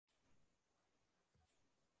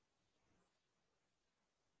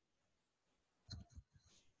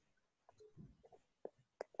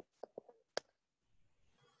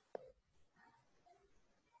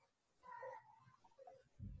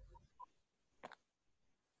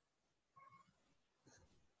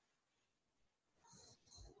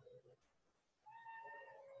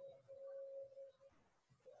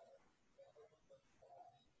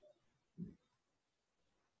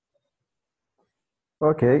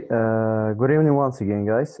Okay, good evening once again,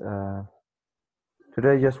 guys.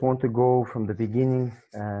 Today I just want to go from the beginning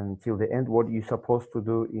until the end what you're supposed to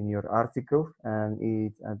do in your article,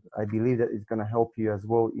 and I believe that it's going to help you as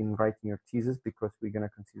well in writing your thesis because we're going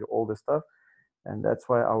to consider all the stuff, and that's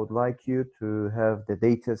why I would like you to have the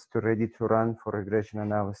data ready to run for regression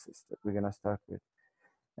analysis that we're going to start with.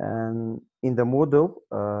 And in the Moodle,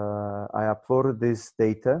 I uploaded this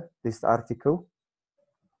data, this article.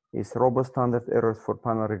 Is robust standard errors for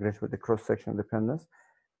panel regression with the cross-section dependence,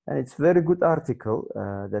 and it's a very good article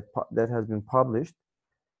that has been published.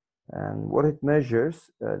 And what it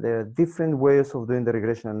measures, there are different ways of doing the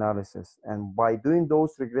regression analysis, and by doing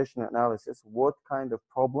those regression analysis, what kind of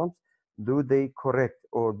problems do they correct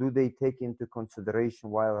or do they take into consideration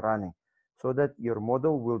while running, so that your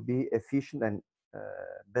model will be efficient and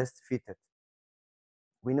best fitted.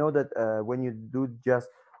 We know that when you do just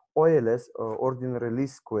OLS or ordinary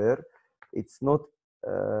least square, it's not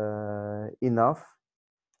enough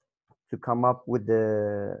to come up with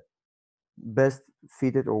the best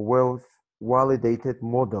fitted or well validated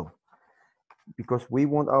model, because we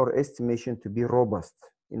want our estimation to be robust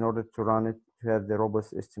in order to run it, to have the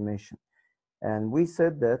robust estimation. And we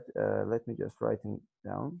said that, let me just write it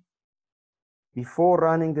down. Before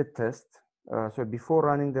running the test, before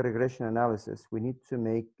running the regression analysis, we need to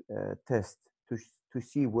make a test to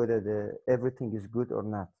see whether everything is good or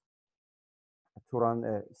not, to run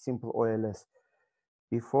a simple OLS.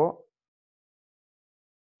 Before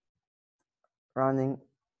running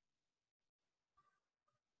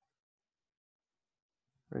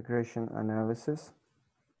regression analysis,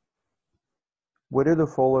 we do the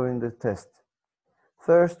following the test.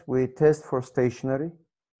 First, we test for stationary.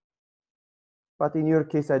 But in your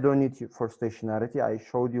case, I don't need you for stationarity. I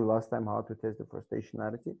showed you last time how to test it for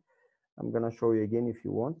stationarity. I'm going to show you again if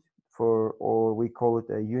you want, or we call it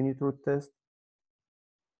a unit root test.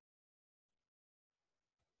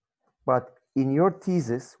 But in your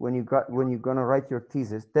thesis, when you're going to write your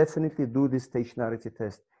thesis, definitely do this stationarity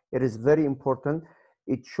test. It is very important.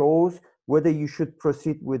 It shows whether you should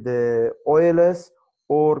proceed with the OLS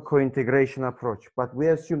or co-integration approach. But we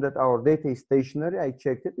assume that our data is stationary. I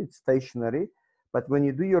checked it, it's stationary. But when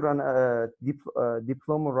you do your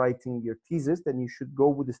diploma writing your thesis, then you should go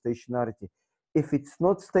with the stationarity. If it's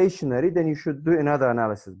not stationary, then you should do another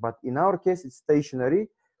analysis. But in our case, it's stationary.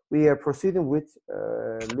 We are proceeding with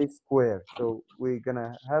least square. So we're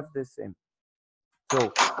gonna have the same.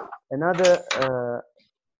 So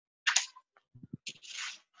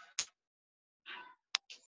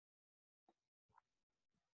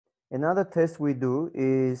another test we do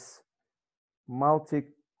is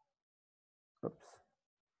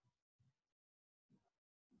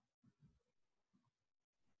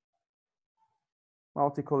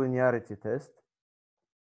multicollinearity test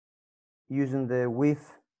using the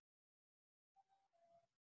width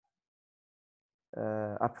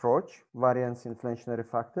approach, variance inflationary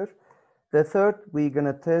factor. The third, we're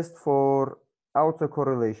gonna test for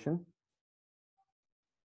autocorrelation.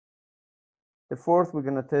 The fourth, we're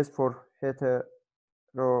gonna test for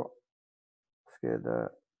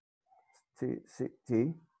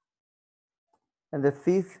heteroskesticity. And the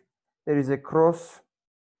fifth, there is a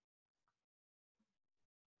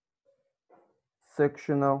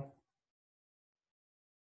cross-sectional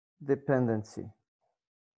dependency.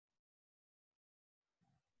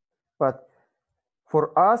 But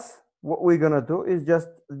for us, what we're gonna do is just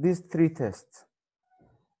these three tests,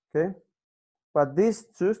 okay? But these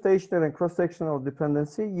two, stationary and cross-sectional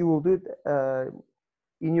dependency, you will do it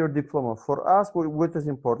in your diploma. For us, what is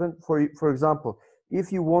important, for example,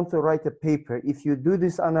 if you want to write a paper, if you do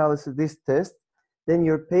this analysis, this test, then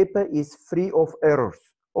your paper is free of errors.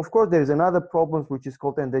 Of course, there is another problem which is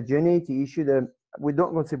called endogeneity issue that we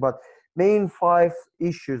don't consider, but main 5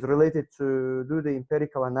 issues related to do the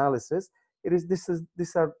empirical analysis.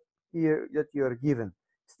 These are here that you are given: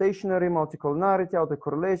 stationary, multicollinearity,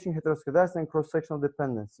 autocorrelation, heteroskedasticity, and cross-sectional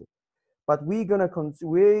dependency. But we're going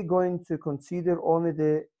to consider only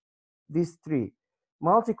these 3.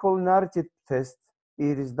 Multicollinearity test,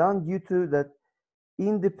 it is done due to that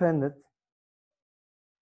independent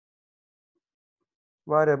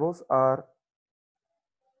variables are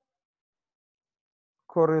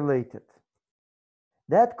correlated.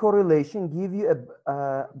 That correlation gives you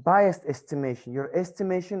a biased estimation. Your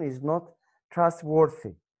estimation is not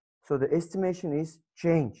trustworthy. So the estimation is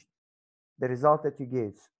changed, the result that you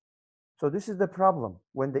gave. So this is the problem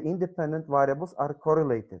when the independent variables are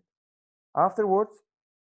correlated. Afterwards,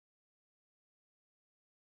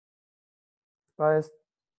 biased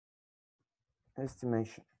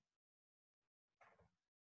estimation.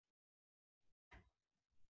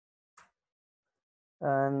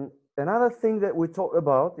 And another thing that we talked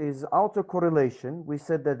about is autocorrelation. We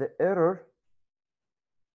said that the error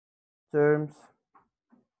terms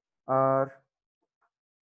are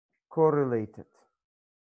correlated.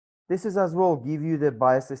 This is as well give you the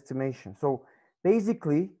bias estimation. So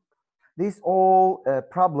basically, these all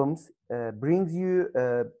problems brings you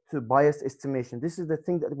to bias estimation. This is the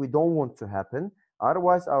thing that we don't want to happen.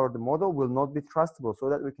 Otherwise, the model will not be trustable so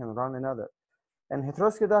that we can run another. And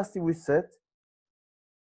heteroskedasticity, we said,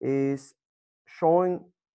 is showing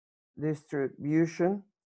distribution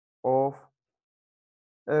of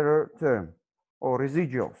error term or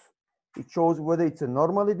residuals. It shows whether it's a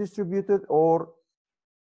normally distributed or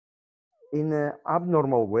in an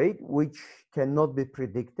abnormal way, which cannot be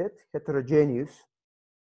predicted, heterogeneous.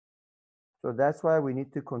 So that's why we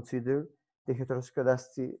need to consider the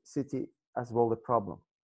heteroscedasticity as well the problem.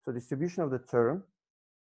 So distribution of the term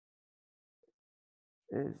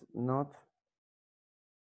is not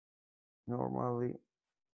normally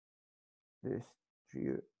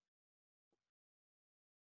distributed.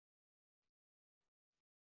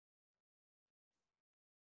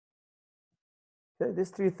 Okay,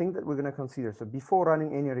 these three things that we're going to consider. So before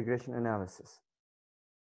running any regression analysis.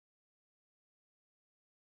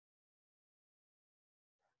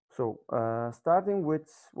 So starting with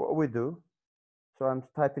what we do. So I'm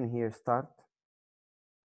typing here start.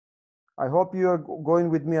 I hope you are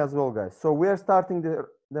going with me as well, guys. So we are starting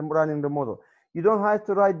running the model. You don't have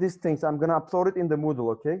to write these things. I'm going to upload it in the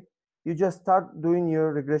Moodle, okay? You just start doing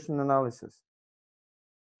your regression analysis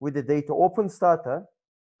with the data. Open Stata.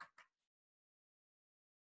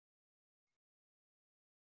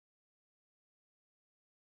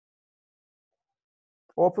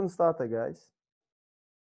 Open Stata, guys.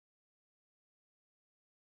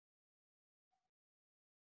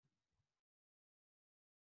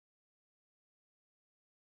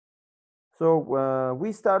 So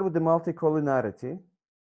we start with the multicollinearity.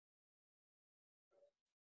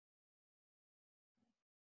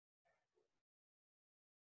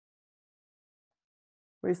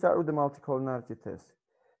 We start with the multicollinearity test.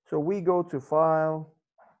 So we go to File,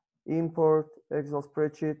 Import, Excel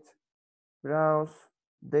spreadsheet, Browse,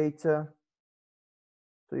 Data.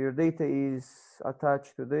 So your data is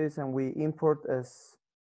attached to this, and we import as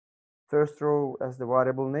first row as the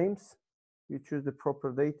variable names. You choose the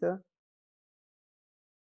proper data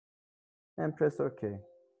and press OK.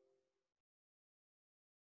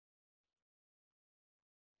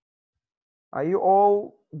 Are you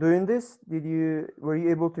all doing this? Were you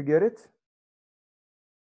able to get it?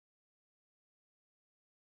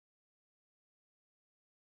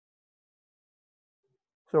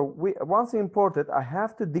 So once imported, I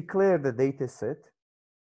have to declare the data set.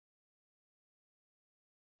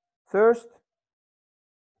 First,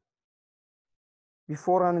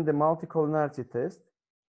 before running the multicollinearity test,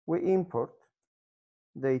 we import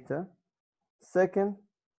data. Second,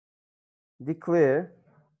 declare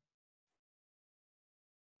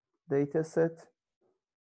data set,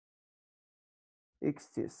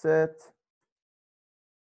 xt set,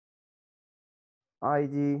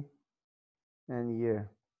 ID, and year.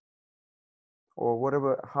 Or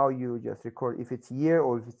whatever, how you just record. If it's year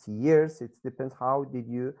or if it's years, it depends how did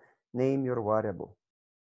you name your variable.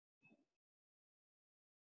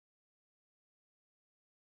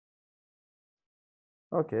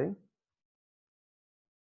 Okay.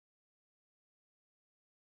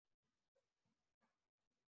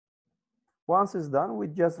 Once it's done, we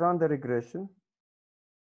just run the regression.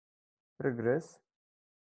 Regress.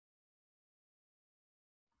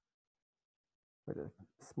 With a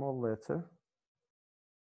small letter.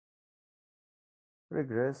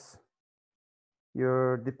 Regress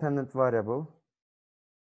your dependent variable,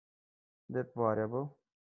 depth variable,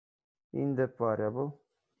 in-depth variable.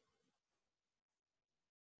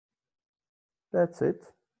 That's it.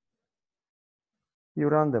 You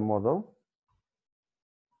run the model.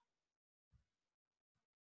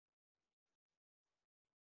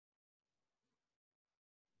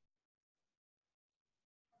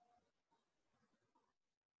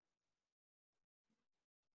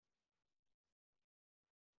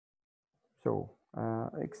 So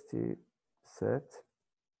xt set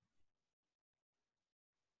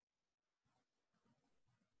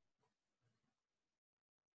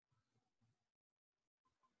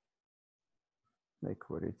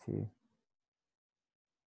liquidity.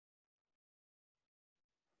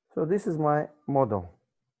 So this is my model.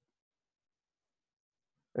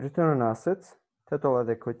 Return on assets, total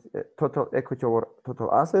equity over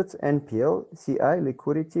total assets, NPL, CI,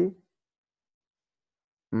 liquidity,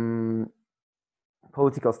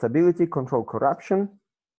 political stability, control corruption.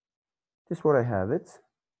 This is what I have it.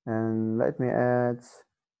 And let me add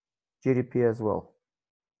GDP as well.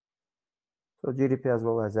 So GDP as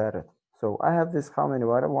well as added. So I have this how many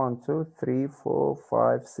variables? 1, 2, 3, 4,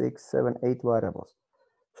 5, 6, 7, 8 variables.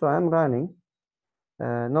 So I'm running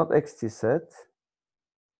not xt set,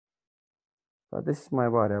 but this is my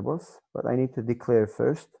variables, but I need to declare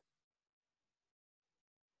first.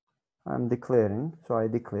 I'm declaring, so I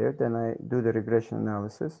declare, then I do the regression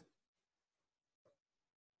analysis.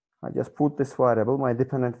 I just put this variable, my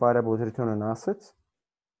dependent variable is return on assets.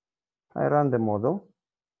 I run the model,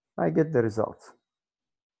 I get the results.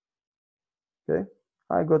 Okay,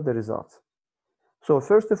 I got the results. So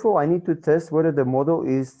first of all, I need to test whether the model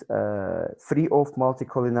is free of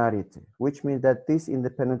multicollinearity, which means that these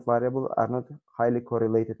independent variables are not highly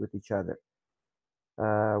correlated with each other.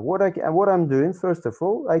 What I'm doing, first of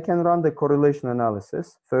all, I can run the correlation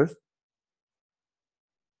analysis first.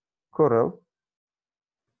 Correl,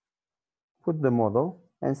 put the model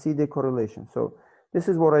and see the correlation. So this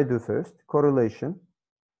is what I do first, correlation.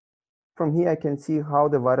 From here, I can see how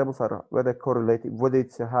the variables are, whether correlated, whether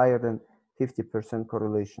it's higher than 50%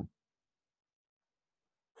 correlation.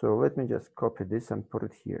 So let me just copy this and put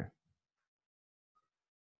it here.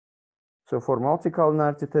 So for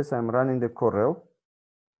multicollinearity test, I'm running the correl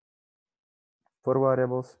for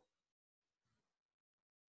variables.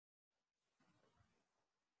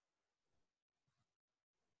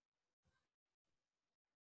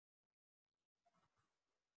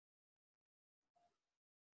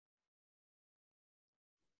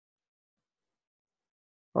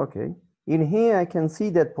 Okay. In here, I can see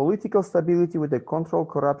that political stability with the control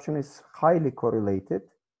corruption is highly correlated,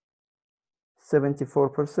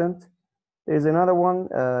 74%. There's another one,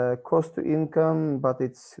 cost to income, but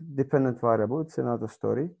it's dependent variable. It's another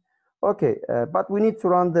story. Okay, but we need to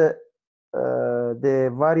run the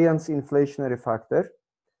variance inflationary factor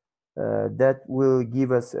that will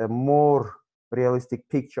give us a more realistic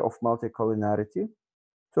picture of multicollinearity.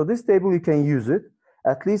 So this table, you can use it,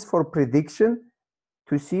 at least for prediction,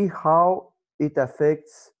 to see how it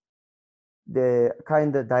affects the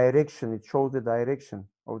kind of direction. It shows the direction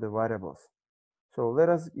of the variables. So let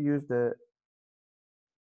us use the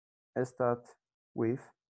start with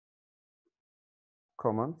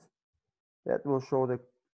command that will show the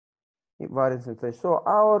variance inflation. So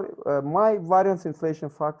our my variance inflation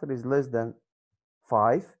factor is less than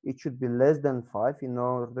 5. It should be less than 5 in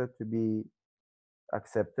order to be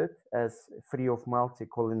accepted as free of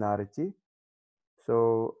multicollinearity.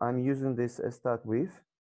 So I'm using this start with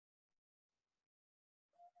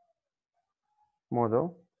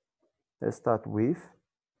model, start with,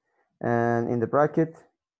 and in the bracket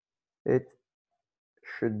it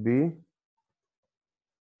should be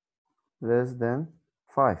less than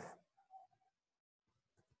 5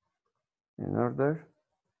 in order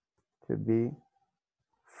to be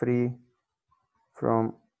free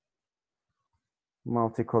from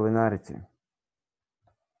multicollinearity.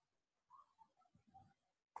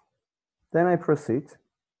 Then I proceed.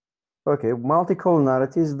 Okay,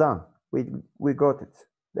 multicollinearity is done. We got it.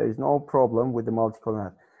 There is no problem with the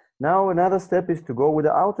multicollinearity. Now another step is to go with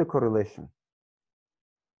the autocorrelation,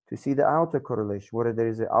 to see the autocorrelation, whether there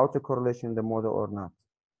is an autocorrelation in the model or not.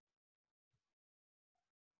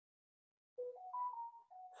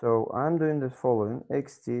 So I'm doing the following,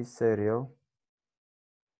 xt serial,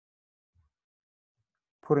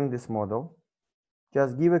 putting this model,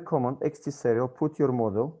 just give a command, xt serial, put your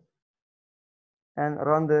model, and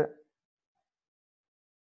run the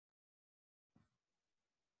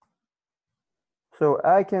so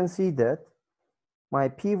I can see that my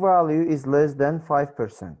p-value is less than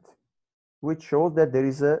 5%, which shows that there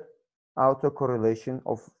is a autocorrelation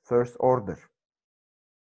of first order.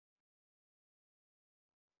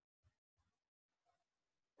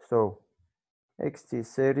 So xt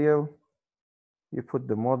serial, you put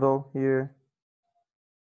the model here,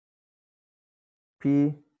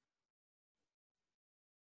 p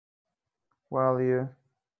value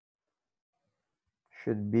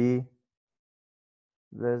should be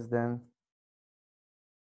less than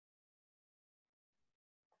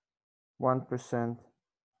 1%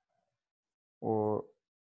 or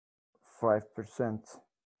 5%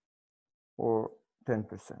 or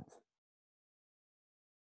 10%.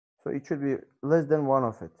 So it should be less than one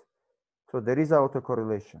of it. So there is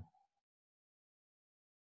autocorrelation.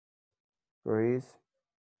 There is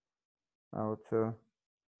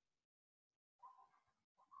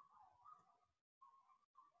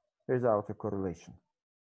there's autocorrelation.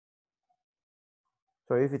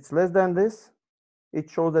 So if it's less than this, it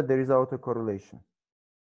shows that there is autocorrelation.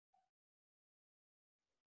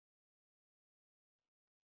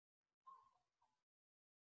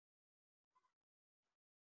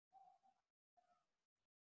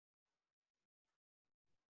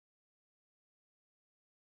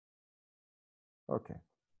 Okay.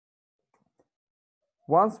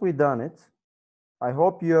 Once we done it, I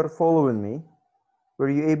hope you're following me. Were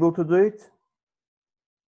you able to do it?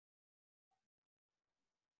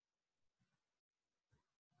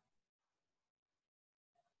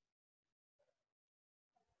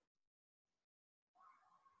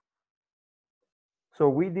 So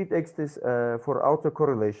we did this for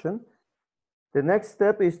autocorrelation. The next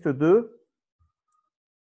step is to do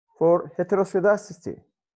for heteroskedasticity.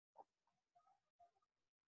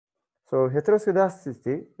 So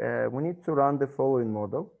heteroskedasticity, we need to run the following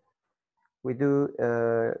model. We do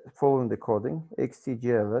following the coding.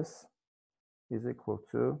 FGLS is equal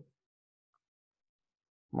to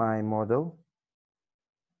my model.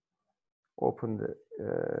 Open the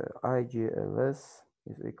IGLS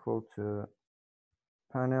is equal to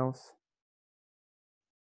panels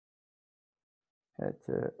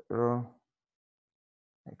hetero.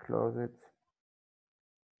 I close it.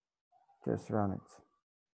 Just run it.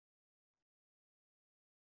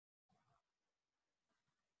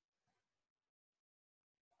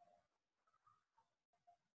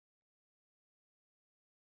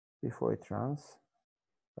 Before it runs,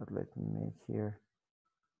 but let me make here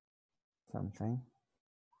something.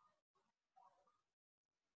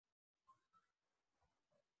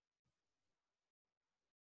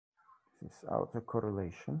 This is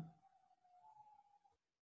autocorrelation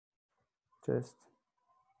test,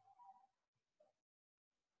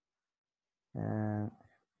 and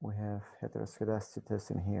we have heteroskedasticity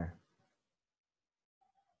test in here.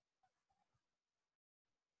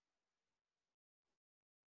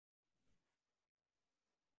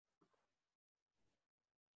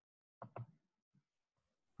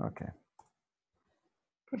 Okay.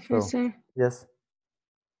 Professor? So, yes?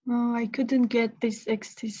 I couldn't get this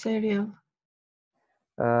XT serial.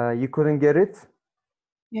 You couldn't get it?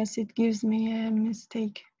 Yes, it gives me a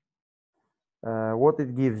mistake. What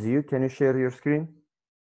it gives you, can you share your screen?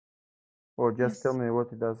 Or just Yes. tell me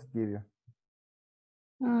what it does give you.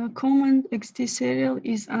 Command XT serial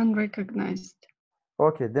is unrecognized.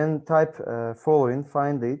 Okay, then type following,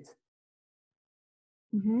 find it,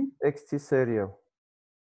 XT serial.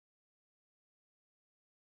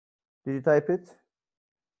 Did you type it?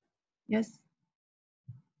 Yes.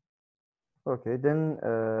 Okay, then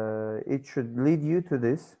it should lead you to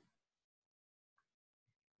this.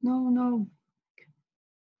 No.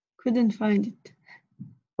 Couldn't find it.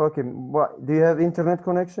 Okay, do you have internet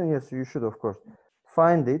connection? Yes, you should, of course.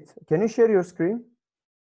 Find it. Can you share your screen?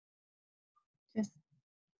 Just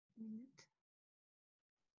a minute.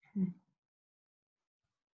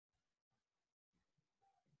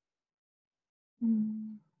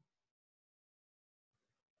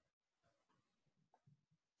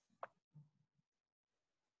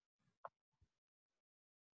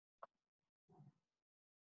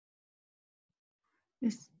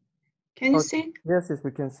 Yes. Can you see? Yes,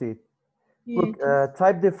 we can see it. Yeah, Look,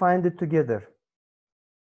 type the find it together.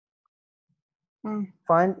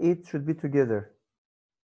 Find it should be together,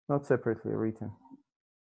 not separately written.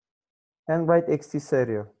 And write XT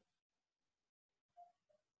serial.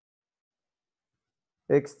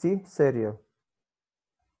 XT serial.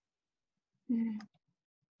 Yeah.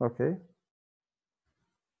 Okay.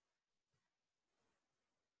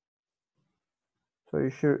 So you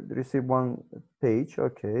should receive one page.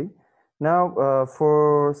 Okay. Now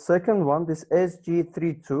for second one, this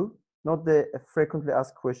SG32, not the frequently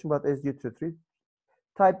asked question, but SG33.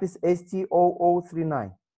 Type this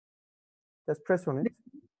ST0039. Just press on it.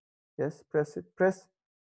 Yes, press it. Press.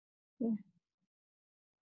 Yeah.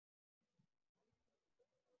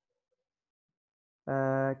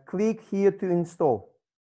 Click here to install.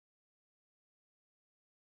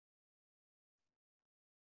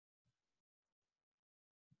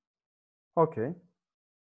 Okay.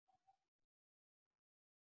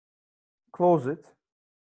 Close it.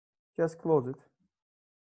 Just close it.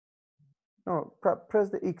 No, press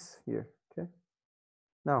the X here. Okay.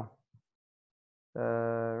 Now,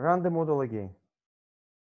 run the model again.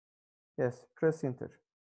 Yes, press enter.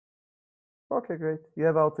 Okay, great. You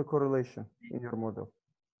have autocorrelation in your model.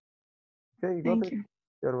 Okay, you got it? Thank you.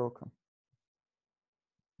 You're welcome.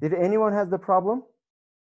 Did anyone have the problem?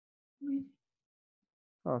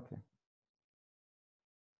 Okay.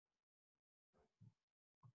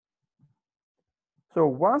 So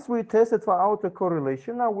once we tested for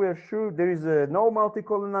autocorrelation, now we're sure there is no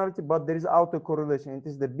multicollinearity, but there is autocorrelation. It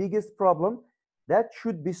is the biggest problem that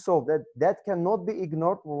should be solved. That cannot be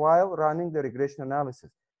ignored while running the regression analysis.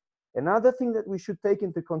 Another thing that we should take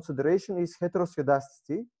into consideration is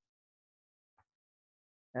heteroskedasticity.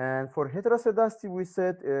 And for heteroskedasticity, we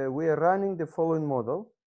said we are running the following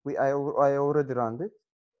model. I already ran it.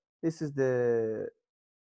 This is the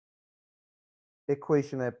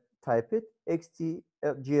equation. I type it,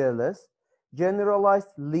 FGLS, generalized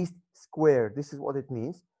least square. This is what it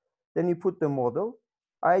means. Then you put the model,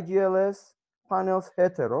 IGLS, panels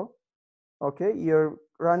hetero. Okay, you're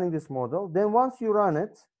running this model. Then once you run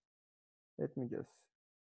it, let me just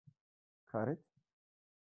cut it.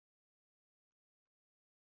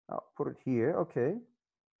 I'll put it here. Okay.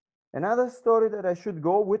 Another story that I should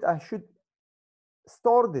go with, I should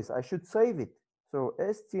store this. I should save it. So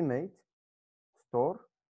estimate store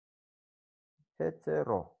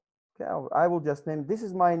hetero. Okay, I will just name, this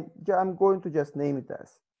is my, I'm going to just name it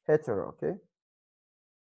as hetero. Okay.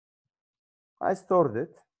 I stored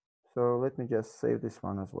it. So let me just save this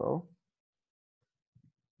one as well.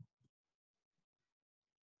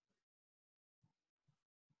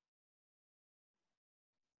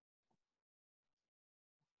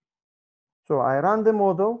 So I ran the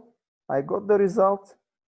model. I got the result.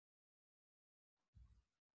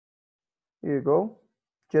 Here you go.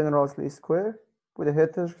 Generally square with a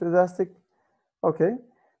heteroscedastic. Okay.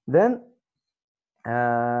 Then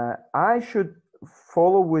I should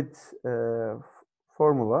follow with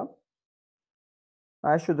formula.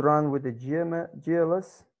 I should run with the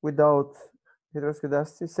GLS without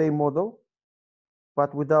heteroscedasticity, same model,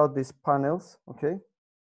 but without these panels. Okay.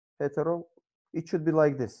 Hetero. It should be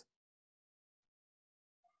like this.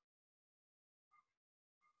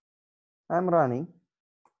 I'm running.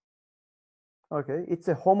 Okay, it's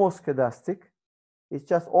a homoscedastic. It's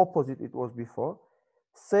just opposite it was before.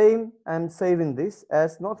 Same, I'm saving this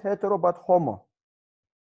as not hetero but homo.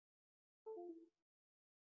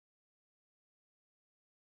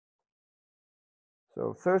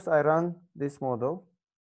 So first I run this model.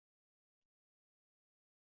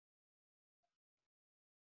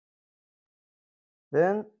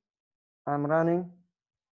 Then I'm running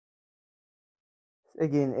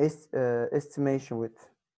again estimation with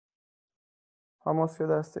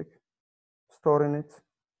homoscedastic, storing it.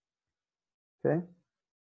 Okay.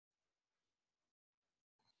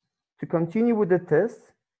 To continue with the test,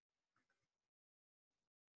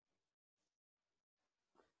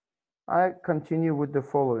 I continue with the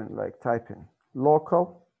following, like typing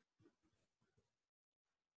local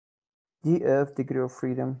df, degree of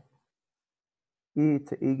freedom, e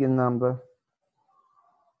to eigennumber.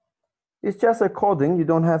 It's just a coding. You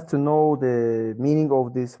don't have to know the meaning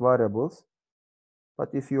of these variables.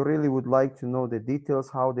 But if you really would like to know the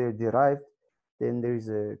details, how they're derived, then there is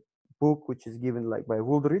a book which is given like by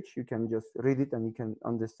Woolrich. You can just read it and you can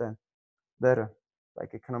understand better,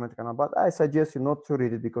 like economic analysis. But I suggest you not to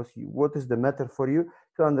read it because what is the matter for you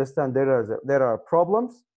to understand there are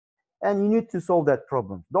problems and you need to solve that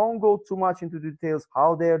problem. Don't go too much into details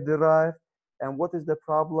how they are derived and what is the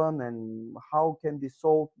problem and how can be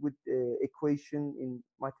solved with equation in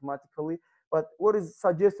mathematically. But what is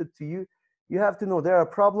suggested to you, you have to know there are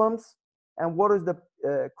problems and what is the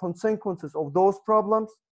consequences of those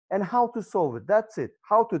problems and how to solve it. That's it.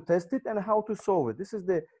 How to test it and how to solve it. This is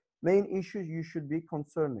the main issues you should be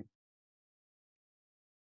concerning.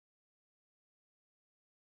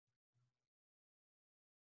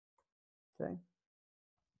 Okay.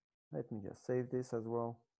 Let me just save this as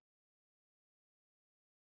well.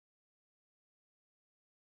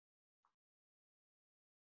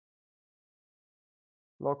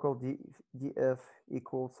 Local df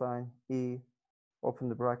equal sign e, open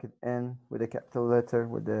the bracket n with a capital letter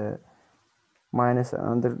with the minus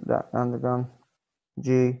and undergone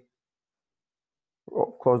g,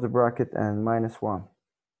 close the bracket and -1.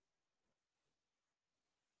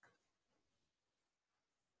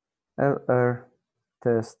 LR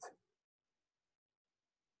test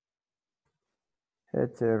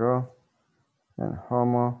hetero and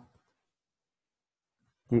homo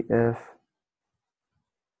df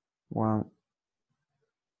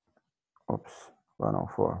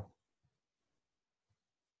 104.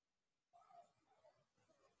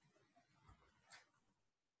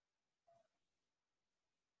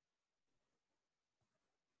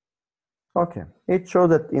 Okay, it shows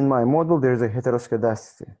that in my model there is a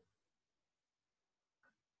heteroscedasticity.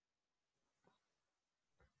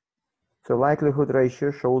 So likelihood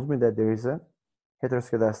ratio shows me that there is a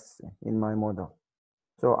heteroscedasticity in my model.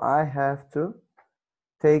 So I have to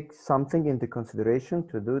take something into consideration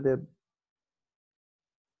to do the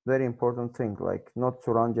very important thing, like not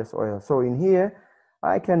to run just oil. So in here,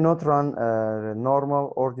 I cannot run a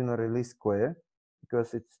normal ordinary least square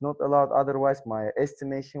because it's not allowed. Otherwise, my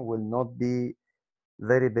estimation will not be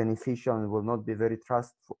very beneficial and will not be very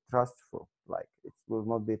trustful. Like it will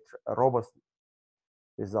not be a robust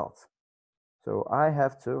result. So I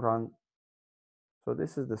have to run. So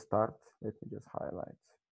this is the start. Let me just highlight.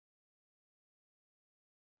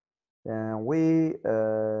 And we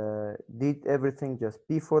did everything just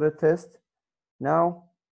before the test. Now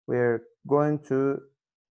we're going to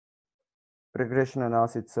regression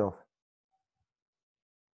analysis itself.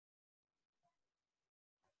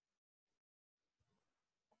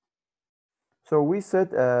 So we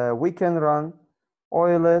said we can run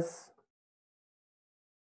OLS,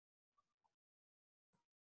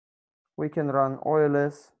 we can run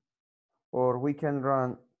OLS, or we can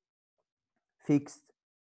run fixed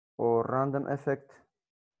or random effect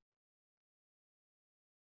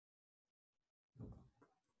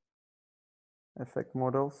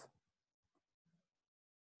models.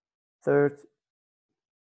 Third,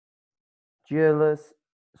 FGLS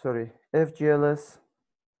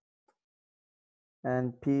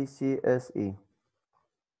and PCSE.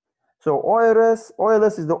 So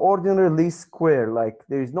OLS is the ordinary least square. Like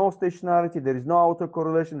there is no stationarity, there is no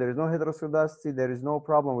autocorrelation, there is no heteroskedasticity, there is no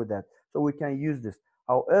problem with that. So we can use this.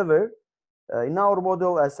 However, in our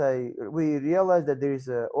model, we realized that there is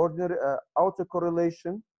an ordinary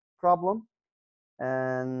autocorrelation problem,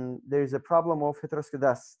 and there is a problem of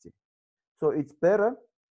heteroskedasticity. So it's better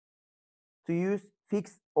to use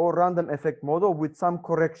fixed or random effect model with some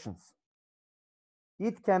corrections.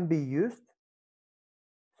 It can be used,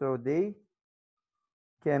 so they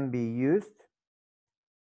can be used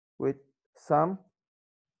with some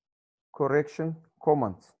correction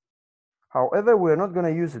commands. However, we're not going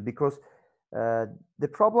to use it because the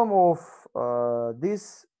problem of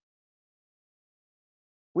this,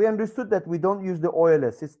 we understood that we don't use the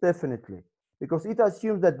OLS. It's definitely because it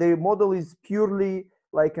assumes that the model is purely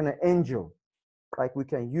like an angel, like we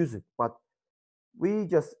can use it, but we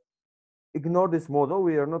just ignore this model.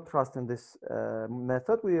 We are not trusting this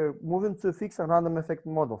method. We are moving to fixed and random effect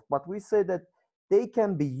models, but we say that they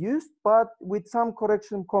can be used, but with some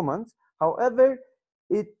correction commands. However,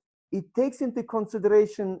 it takes into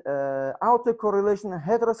consideration autocorrelation and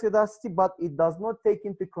heteroskedasticity, but it does not take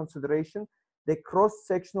into consideration the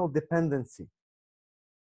cross-sectional dependency.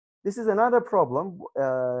 This is another problem.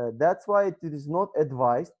 That's why it is not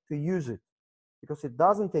advised to use it, because it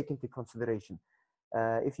doesn't take into consideration.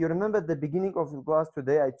 If you remember at the beginning of the class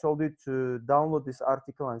today, I told you to download this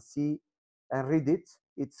article and see and read it.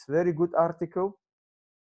 It's a very good article.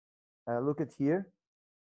 Look at here.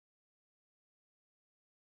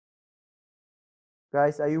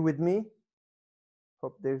 Guys, are you with me?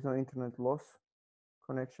 Hope there's no internet loss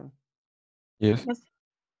connection. Yes. Yes.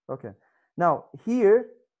 Okay. Now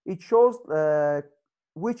here it shows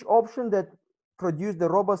which option that produce the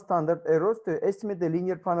robust standard errors to estimate the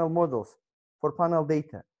linear panel models for panel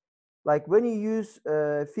data. Like when you use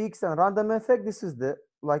fixed and random effect, this is the,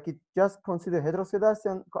 like it just consider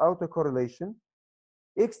heteroskedasticity and autocorrelation.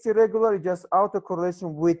 XT regular is just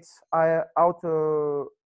autocorrelation with auto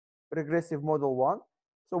regressive model one.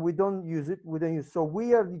 So we don't use it, so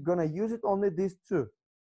we are gonna use it only these two.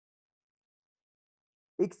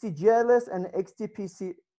 XTGLS and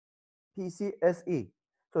XTPCSE.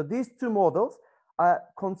 So these two models are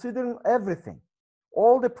considering everything,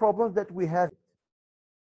 all the problems that we have.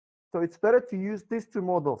 So it's better to use these two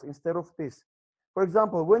models instead of this. For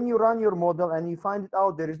example, when you run your model and you find it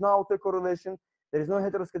out, there is no autocorrelation, there is no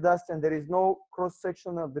heteroskedasticity, and there is no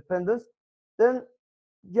cross-sectional dependence, then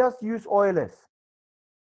just use OLS.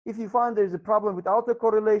 If you find there is a problem with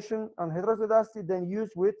autocorrelation and heteroskedasticity, then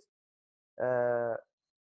use with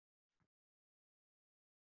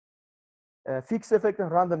fixed effect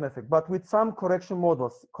and random effect, but with some correction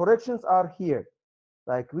models. Corrections are here,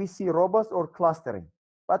 like we see robust or clustering,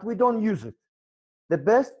 but we don't use it. The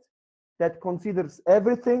best that considers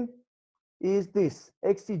everything is this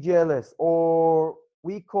XTGLS, or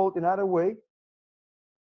we call it another way,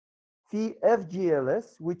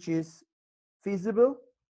 FGLS, which is feasible,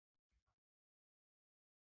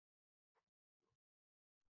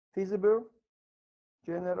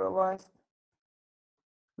 generalized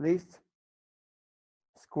least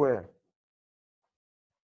square.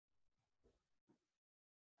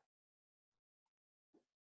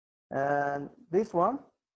 And this one,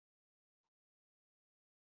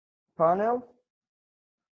 panel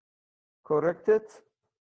corrected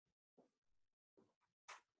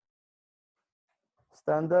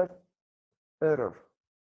standard error.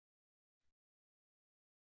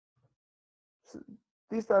 So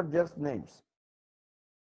these are just names.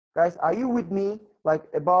 Guys, are you with me, like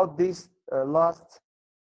about this last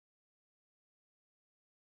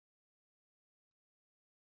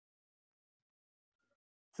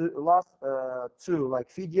two, like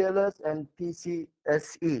FGLS and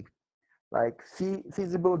PCSE, like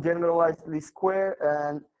feasible generalized least square?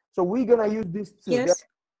 And so we're gonna use these two. Yes.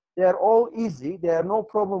 They are all easy. There are no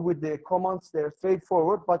problem with the commands. They're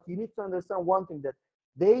straightforward, but you need to understand one thing, that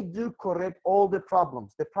they do correct all the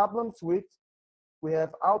problems. The problems with, we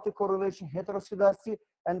have autocorrelation, heteroskedasticity,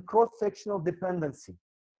 and cross-sectional dependency.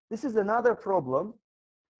 This is another problem.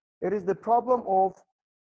 It is the problem of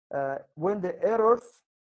when the errors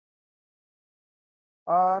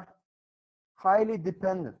are highly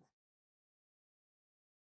dependent.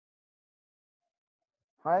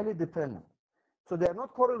 Highly dependent. So they are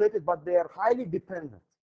not correlated, but they are highly dependent.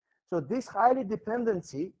 So this highly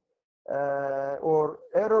dependency or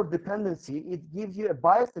error dependency, it gives you a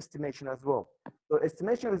biased estimation as well. So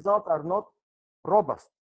estimation results are not robust.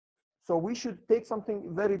 So we should take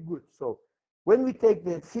something very good. So when we take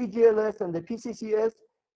the FGLS and the PCSE,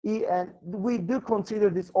 and we do consider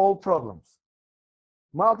these all problems.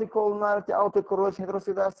 Multicollinearity, autocorrelation,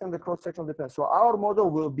 heteroskedasticity, and the cross-sectional dependence. So our model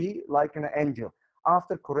will be like an angel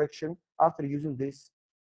after correction, after using this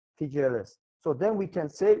FGLS. So then we can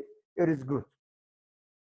say it is good.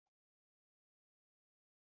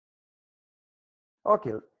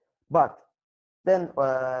 Okay, but then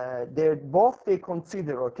they're both they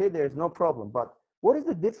consider, okay, there's no problem. But what is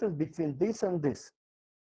the difference between this and this?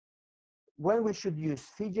 When we should use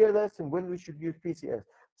FGLS and when we should use PCS?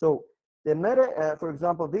 So the meta, for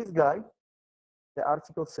example, this guy, the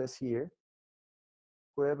article says here,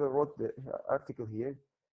 whoever wrote the article here,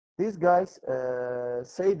 these guys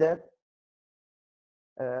say that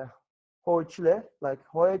Hoechle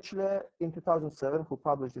in 2007, who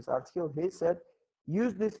published this article, he said,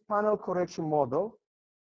 use this panel correction model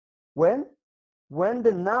when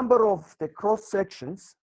the number of the cross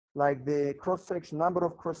sections, like the cross section, number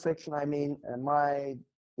of cross section, I mean my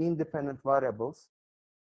independent variables,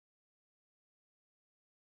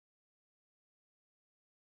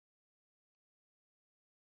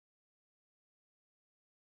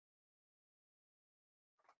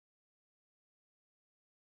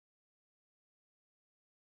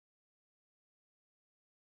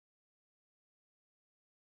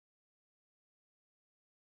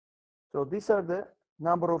 so these are the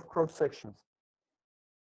number of cross sections.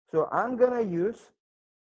 So I'm gonna use,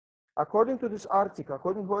 according to this article,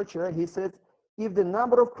 according to Hoechle, he said, if the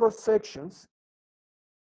number of cross sections,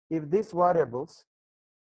 if these variables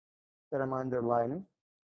that I'm underlining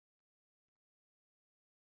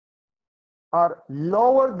are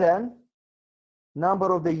lower than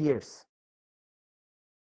number of the years,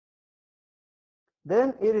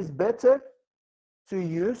 then it is better to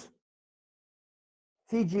use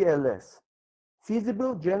FGLS,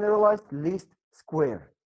 feasible generalized least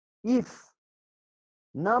square. If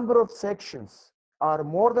number of sections are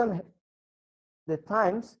more than the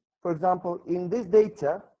times, for example, in this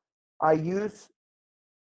data, I use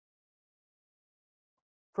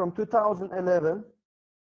from 2011,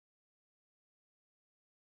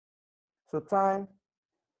 so time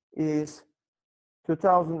is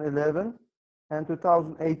 2011 and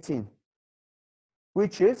 2018,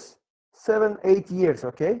 which is 8 years,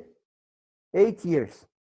 okay? 8 years.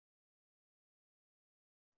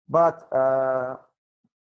 But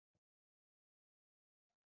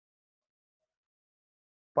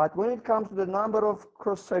when it comes to the number of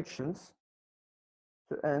cross sections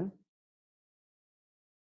to n,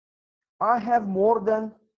 I have more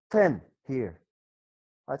than 10 here.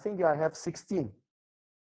 I think I have 16.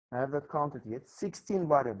 I have not counted yet. 16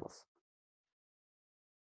 variables.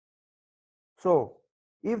 So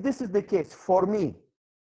if this is the case for me,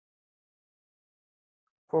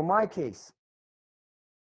 for my case,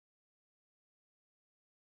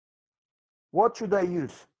 what should I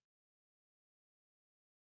use?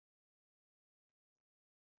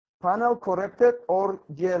 Panel corrected or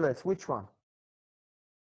GLS? Which one?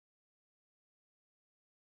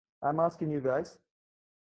 I'm asking you guys.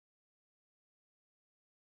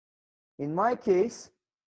 In my case,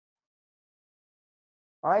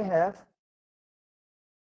 I have,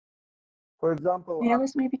 for example,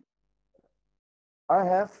 GLS maybe. I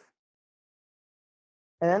have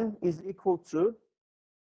n is equal to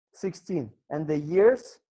 16, and the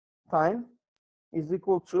years time is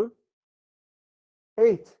equal to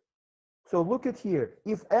 8. So look at here.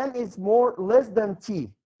 If n is less than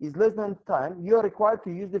t, is less than time, you are required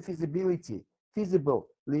to use the feasible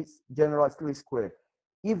least generalized least square.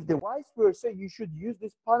 If the vice versa, you should use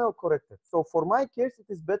this panel corrected. So for my case, it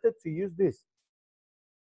is better to use this.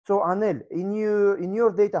 So Anel, in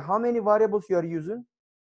your data, how many variables you are using?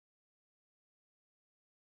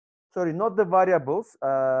 Sorry, not the variables,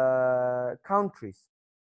 countries.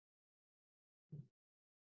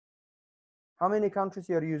 How many countries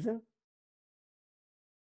you are using?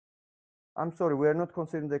 I'm sorry, we are not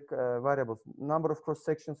considering the variables. Number of cross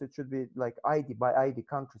sections, it should be like ID by ID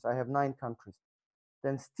countries. I have 9 countries.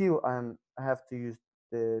 Then still I have to use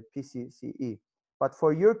the PCSE. But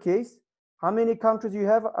for your case, how many countries you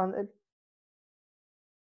have?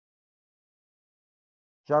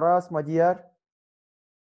 Jaras, Madiyar.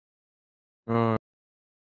 How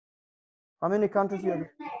many countries you have?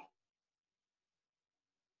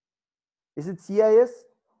 Is it CIS?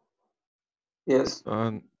 Yes.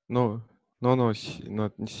 No, not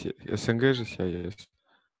СНГ же CIS.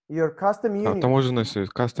 Your custom union. Таможенный союз,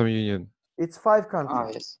 custom union. It's 5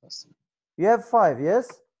 countries. Yes, yes. You have 5, yes?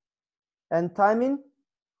 And timing?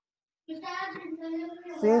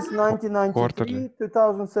 Since 1993, Quarterly.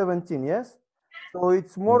 2017, yes? So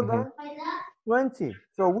it's more than 20.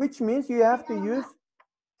 So which means you have to use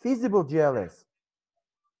feasible GLS.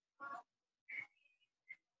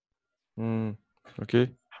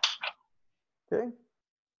 Okay. Okay.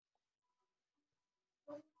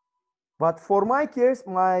 But for my case,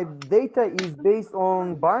 my data is based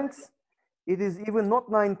on banks. It is even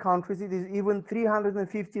not 9 countries, it is even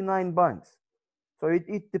 359 banks. So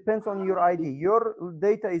it depends on your ID. Your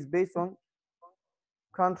data is based on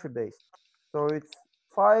country based. So it's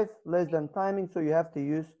 5 less than timing, so you have to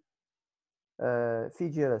use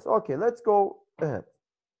FGLS. Okay, let's go ahead.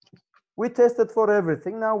 We tested for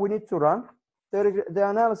everything. Now we need to run the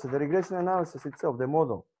analysis, the regression analysis itself, the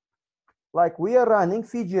model. Like we are running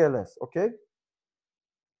FGLS, okay?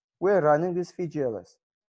 We are running this FGLS.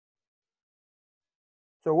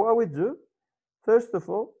 So what we do, first of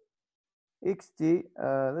all, xt,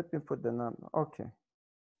 let me put the number, okay.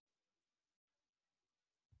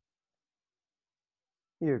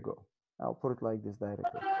 Here you go. I'll put it like this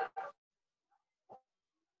directly.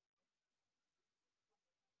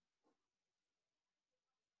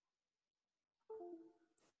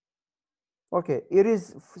 Okay, it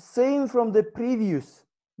is same from the previous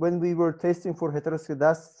when we were testing for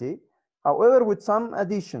heteroskedicity, however, with some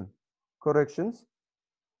addition, corrections.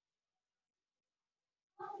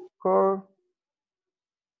 Core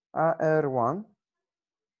AR1,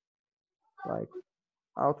 like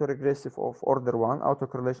autoregressive of order 1,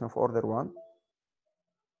 autocorrelation of order 1.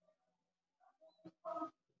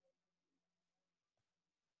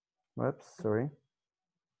 Whoops, sorry.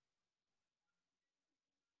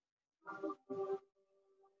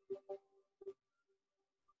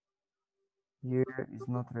 Here is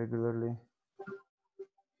not regularly.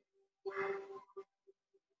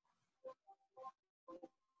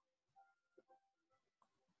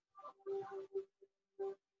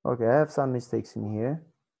 Okay, I have some mistakes in here.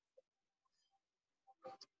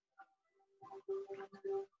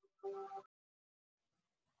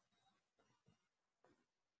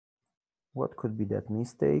 What could be that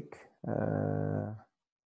mistake?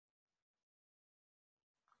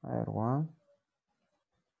 R1.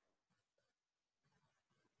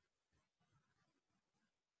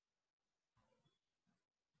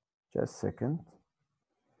 Just a second.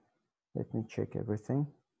 Let me check everything.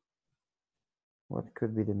 What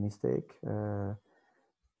could be the mistake?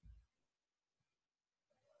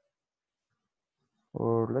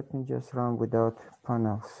 Or let me just run without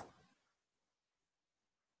panels.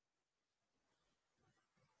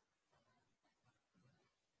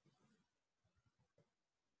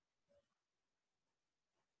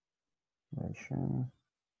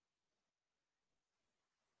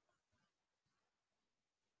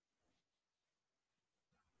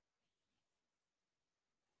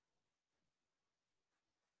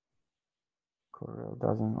 Corel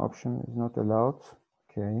doesn't option is not allowed.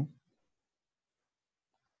 Okay.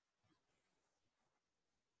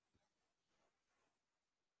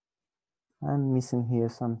 I'm missing here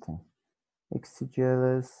something.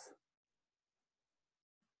 XGLS.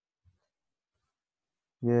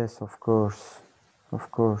 Yes, of course. Of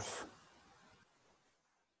course.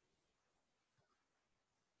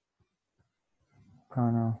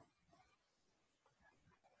 Panel.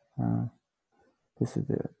 This is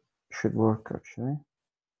the should work actually.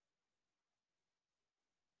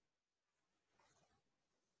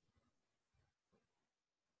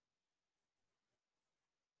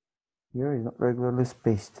 Here is not regularly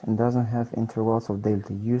spaced and doesn't have intervals of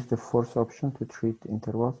delta. Use the force option to treat the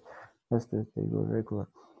intervals as they were regular.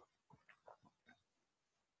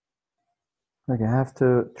 Okay, I have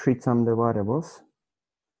to treat some of the variables.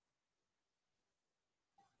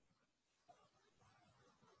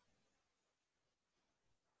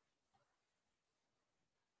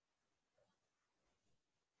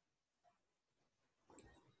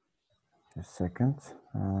 Just a second.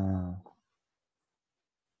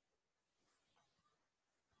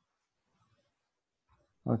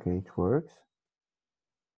 Okay, it works.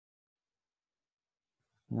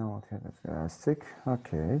 No heteroscedastic.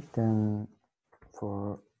 Okay, then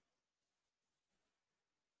for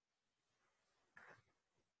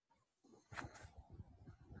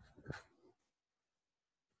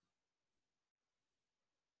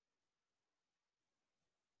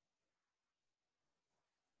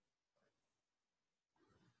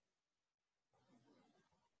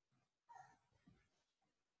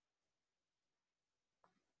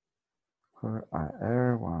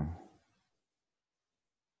IR1.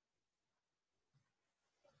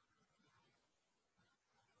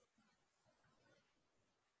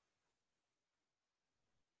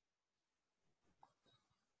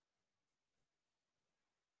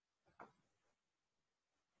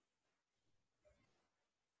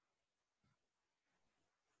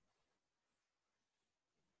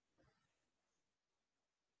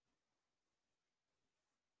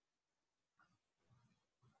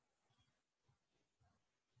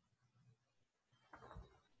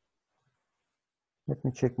 Let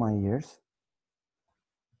me check my years.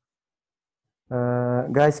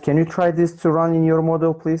 Guys, can you try this to run in your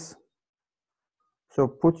model, please? So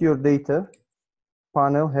put your data,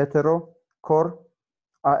 panel, hetero, core,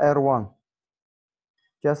 AR1.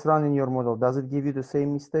 Just run in your model. Does it give you the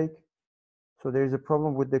same mistake? So there is a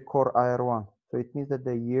problem with the core AR1. So it means that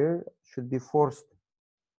the year should be forced.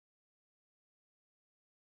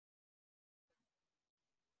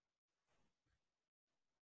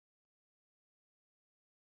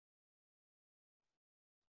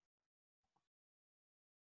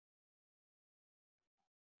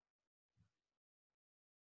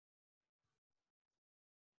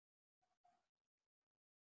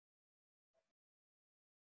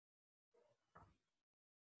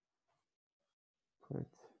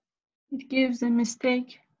 Correct. It gives a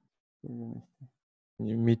mistake.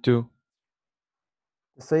 Me too.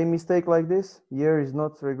 The same mistake like this. Year is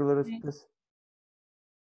not regular as Yes. this.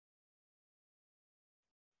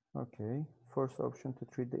 Okay. First option to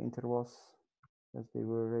treat the intervals as they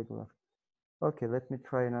were regular. Okay, let me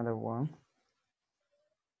try another one.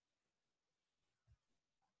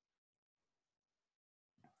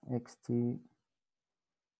 XT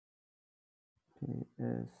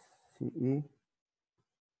PSCE.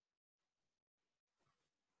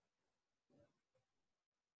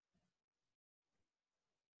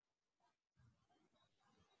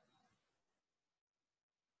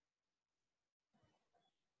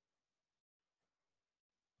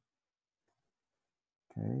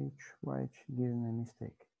 Okay, why it's given a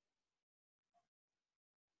mistake.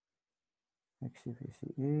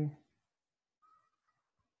 XTPCE.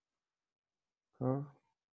 Curve.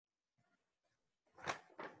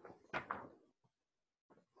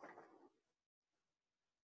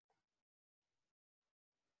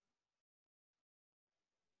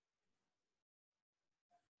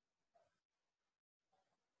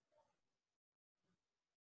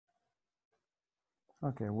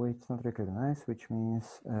 Okay, weight not recognized, which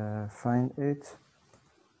means find it.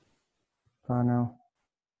 Panel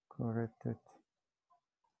corrected.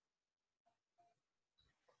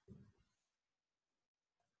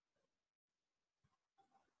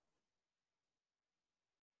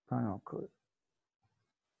 Panel code.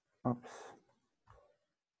 Oops.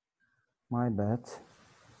 My bad.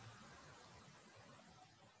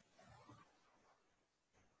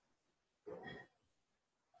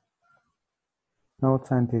 No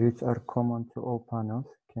time periods are common to all panels.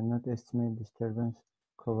 Cannot estimate disturbance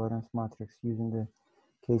covariance matrix using the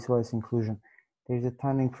case-wise inclusion. There is a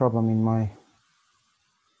timing problem in my.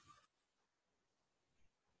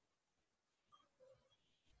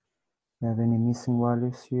 You have any missing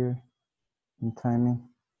values here in timing?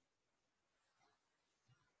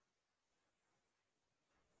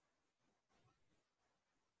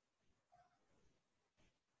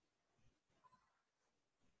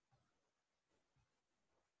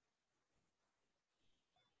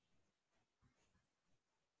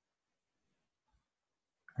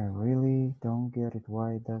 I really don't get it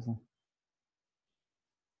why it doesn't.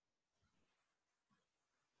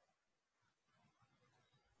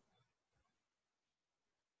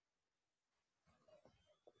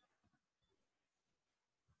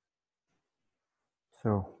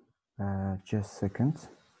 So, just a second.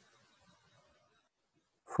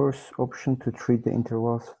 First option to treat the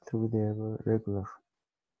intervals through the regular.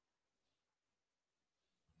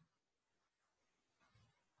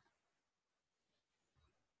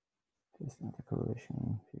 Test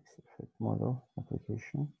interpolation fixed effect model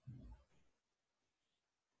application.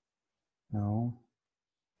 No.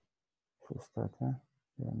 Full data.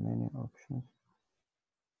 There are many options.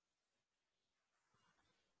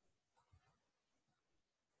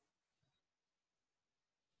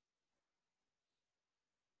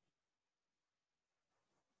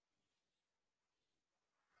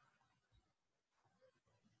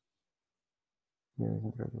 Here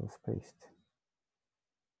interval spaced.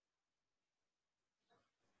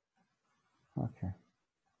 Okay,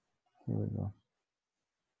 here we go.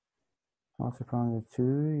 Also found the two,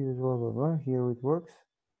 use blah blah blah. Here it works.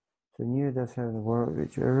 So new does have the word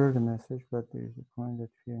which error the message, but there is a point that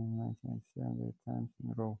here in 1997 times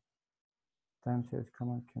in a row. Time says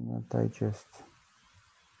command cannot digest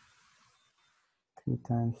 3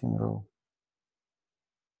 times in a row.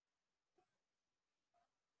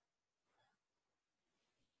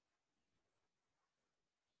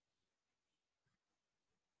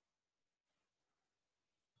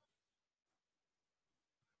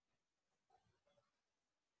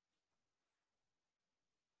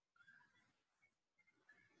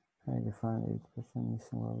 I define 8%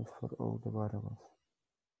 missing values for all the variables.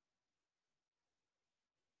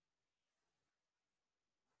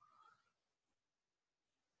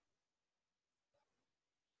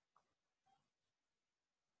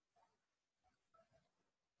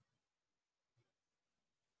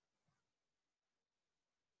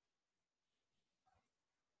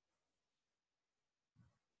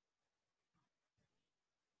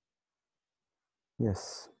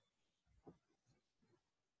 Yes,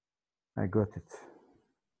 I got it.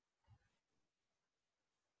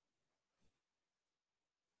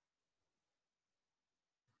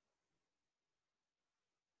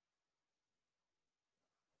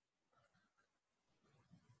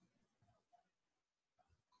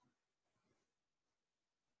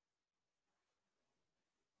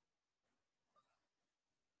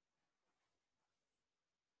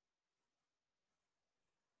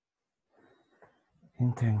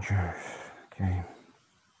 Integers, okay.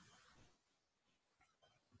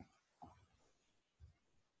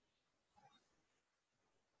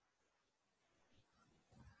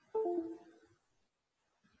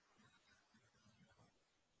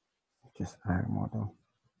 Just R model.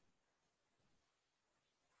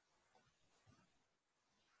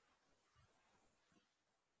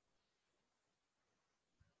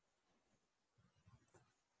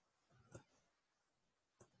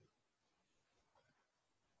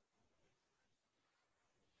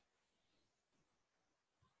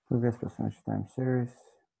 Previous percentage time series,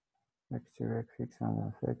 X0, fix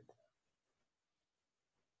and effect.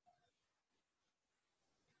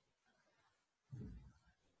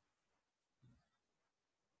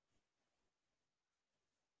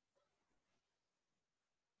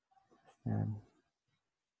 And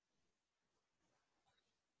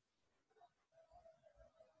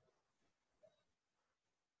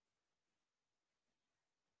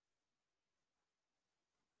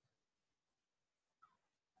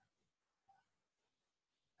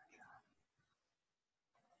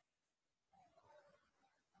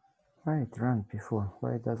why it ran before?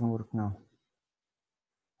 Why it doesn't work now?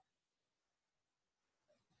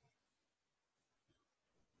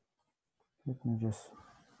 Let me just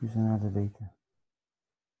use another data.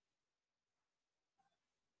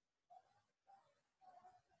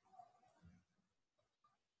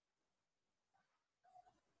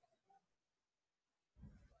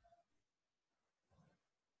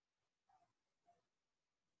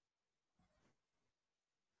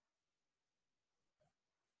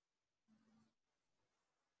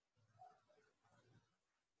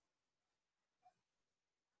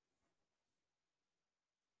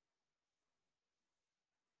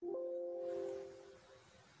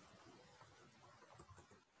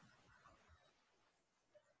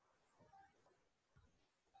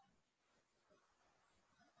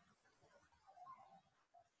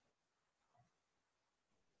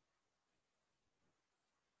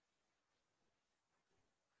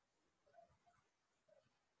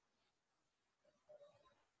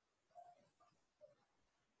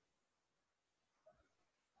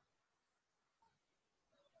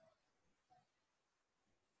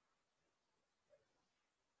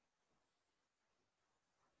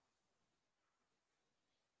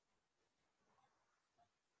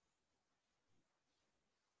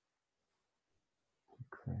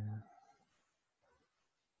 Clear.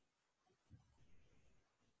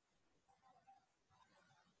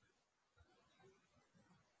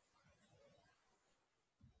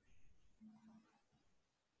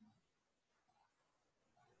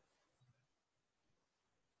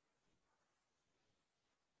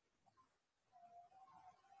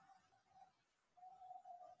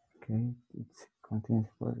 Okay, it contains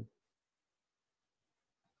what?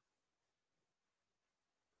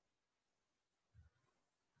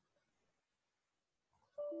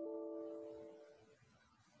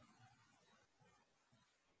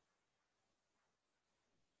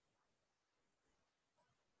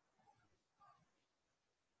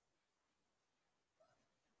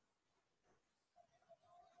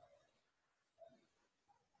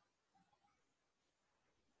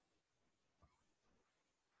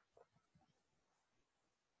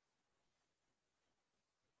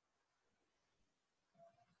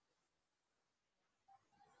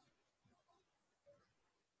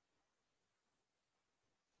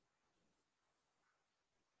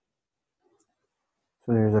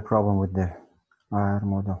 So there's a problem with the IR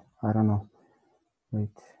model. I don't know. Wait.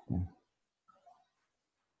 Yeah.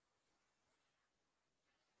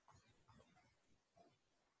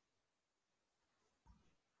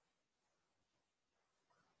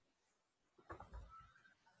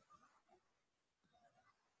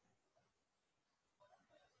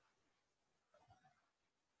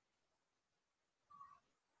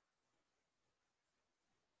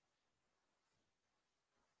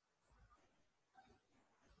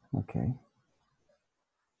 Okay.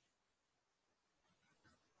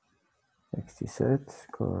 XT set,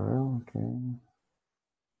 Corel, okay.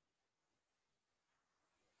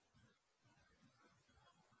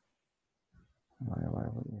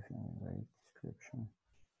 Variable if wait description.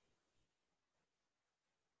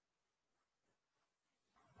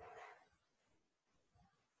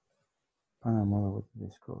 Panel model with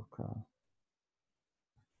this scorecard.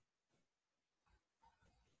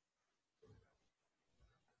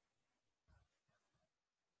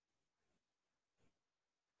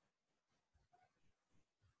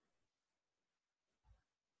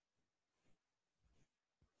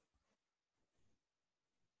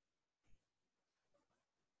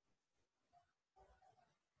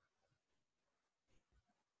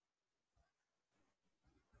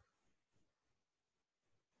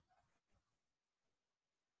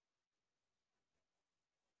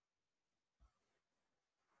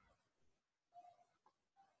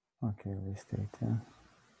 Okay, list data.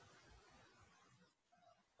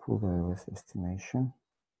 Pool value estimation.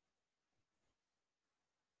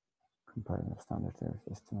 Comparison of standard errors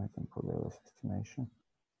estimate and pool value estimation.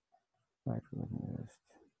 Right, let me just.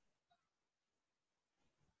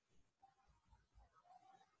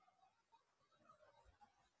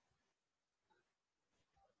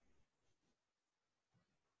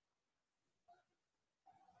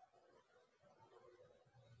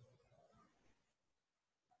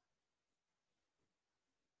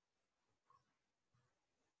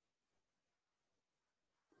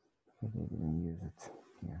 They didn't use it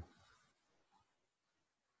here.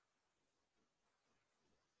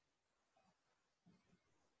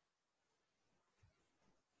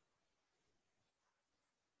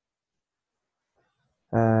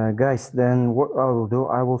 Guys, then what I will do,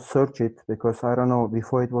 I will search it because I don't know,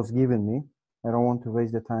 before it was given me. I don't want to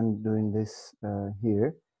waste the time doing this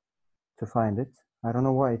here to find it. I don't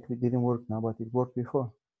know why it didn't work now, but it worked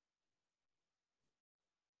before.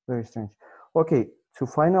 Very strange. Okay, to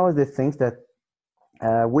find out the things that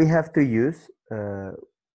we have to use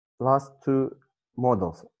last two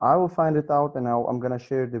models. I will find it out and I'm gonna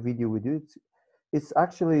share the video with you. It's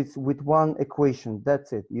actually with one equation,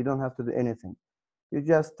 that's it. You don't have to do anything. You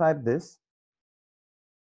just type this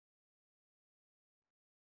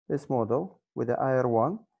model with the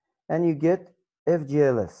IR1 and you get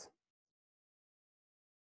FGLS.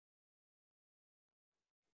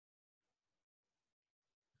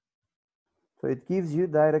 So it gives you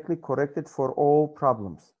directly corrected for all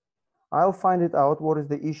problems. I'll find it out what is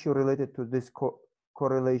the issue related to this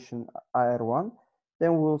correlation IR1,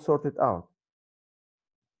 then we'll sort it out.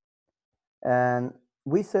 And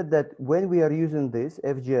we said that when we are using this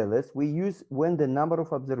FGLS, we use when the number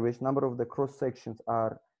of observations, number of the cross sections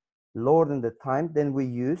are lower than the time, then we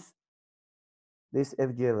use this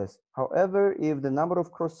FGLS. However, if the number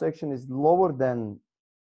of cross section is lower than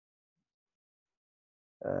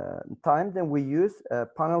time, then we use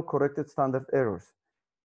panel corrected standard errors.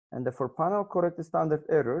 And for panel corrected standard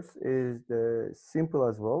errors is the simple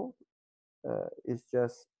as well. It's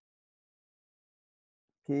just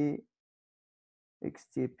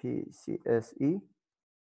PXT/PCSE.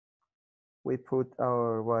 We put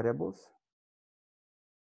our variables.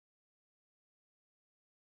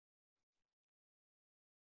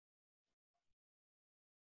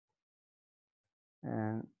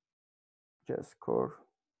 And just core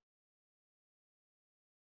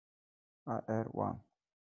IR1.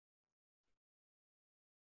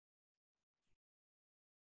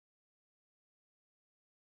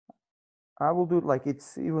 I will do it like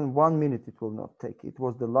it's even 1 minute, it will not take. It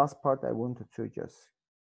was the last part I wanted to just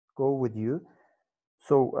go with you.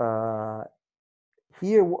 So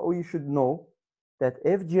here what you should know that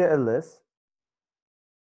FGLS,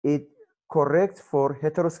 it corrects for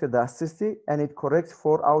heteroskedasticity and it corrects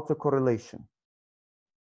for autocorrelation.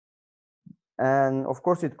 And of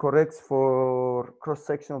course it corrects for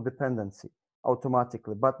cross-sectional dependency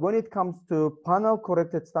automatically. But when it comes to panel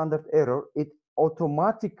corrected standard error, it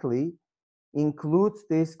automatically includes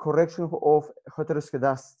this correction of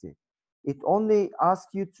heteroskedasticity. It only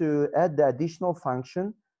asks you to add the additional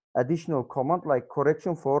function, additional command like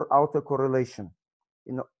correction for autocorrelation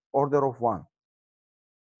in order of 1.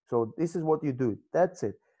 So this is what you do. That's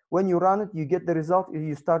it. When you run it, you get the result,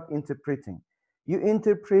 you start interpreting. You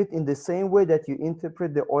interpret in the same way that you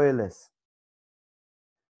interpret the OLS.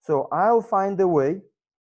 So I'll find a way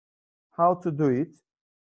how to do it.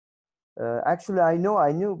 Actually, I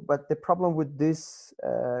knew, but the problem with this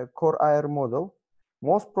core IR model,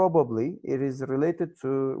 most probably it is related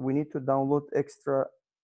to, we need to download extra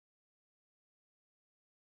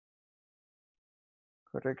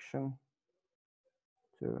correction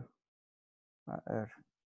to IR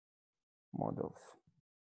models.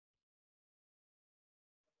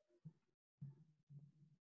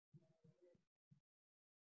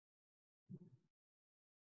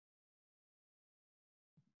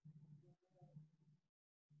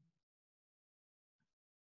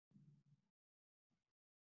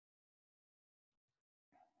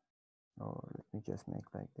 Or let me just make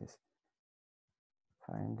like this.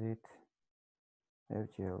 Find it,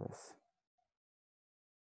 FGLS.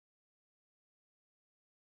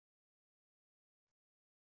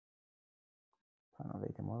 Panel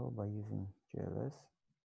data model by using GLS.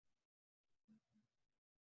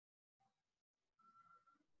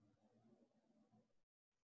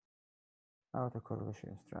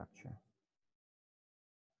 Autocorrelation structure.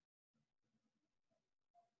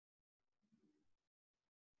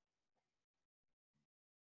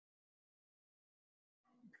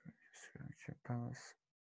 Structure panels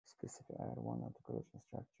specific R1 autocorrelation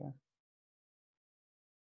structure.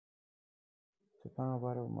 The panel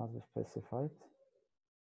variable must be specified.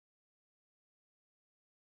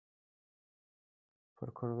 For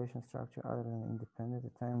correlation structure other than independent,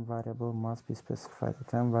 the time variable must be specified.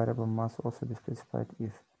 The time variable must also be specified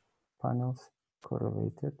if panels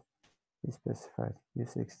correlated is specified.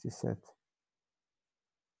 Use XT set.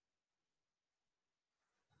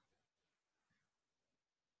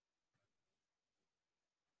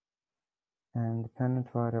 And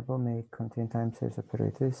dependent variable may contain time series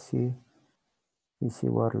operators. See EC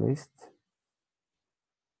word list.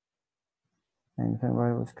 And dependent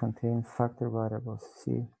variables contain factor variables.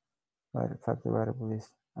 See factor variable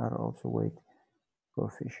list are also weight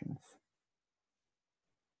coefficients.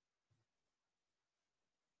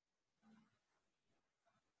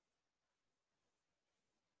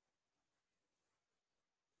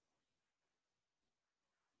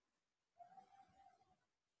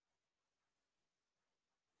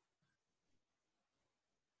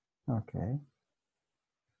 Okay.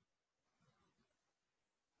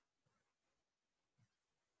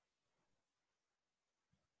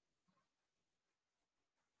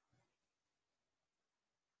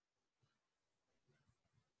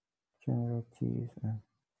 Generate T's and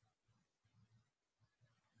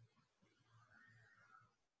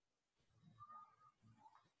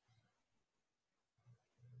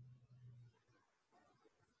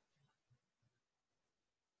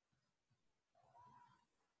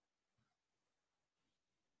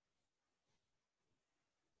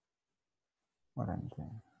what I'm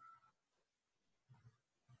doing.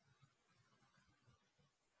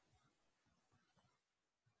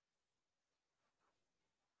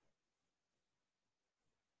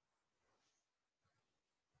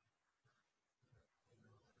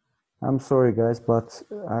 I'm sorry guys, but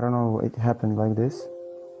I don't know, it happened like this.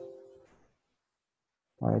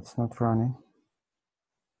 Why it's not running.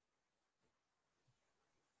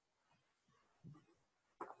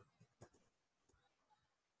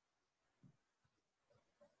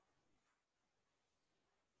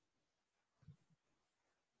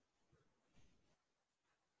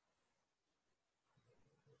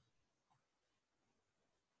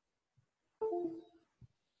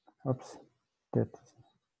 Oops, that.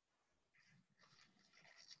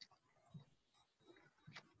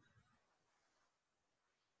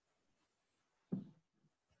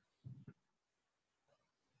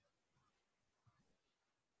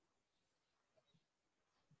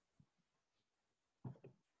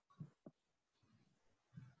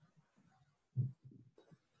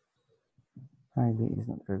 ID is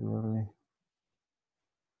not regularly.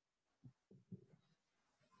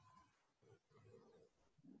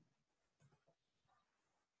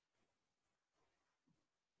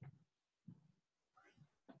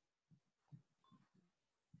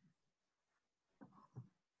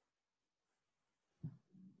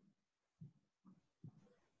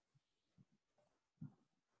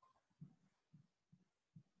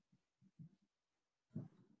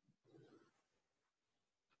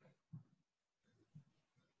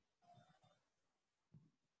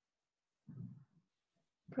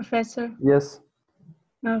 Professor, Yes.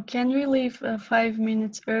 now can we leave 5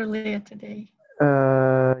 minutes earlier today?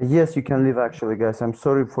 Yes, you can leave actually, guys. I'm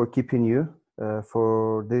sorry for keeping you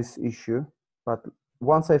for this issue, but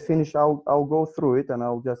once I finish, I'll go through it and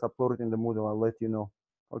I'll just upload it in the Moodle. I'll let you know.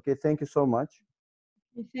 Okay, thank you so much.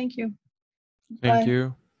 Thank you. Thank Bye.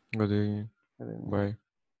 you. Good evening. And then- Bye.